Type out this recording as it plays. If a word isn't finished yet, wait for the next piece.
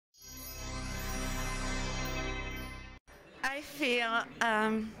I feel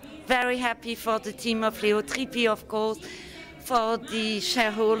very happy for the team of Leo Trippi, of course, for the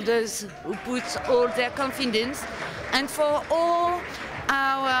shareholders who put all their confidence, and for all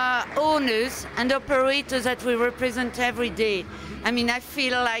our owners and operators that we represent every day. I mean, I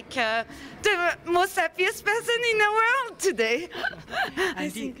feel like the most happiest person in the world today.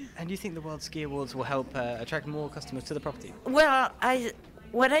 And do you think the World Ski Awards will help attract more customers to the property? Well,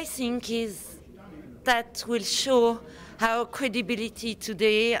 what I think is that will show our credibility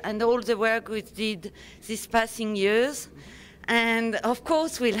today and all the work we did these passing years. And of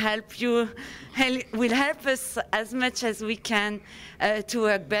course, will help us as much as we can to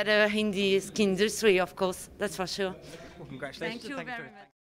work better in the ski industry, of course, that's for sure. Well, congratulations. Thank you very much.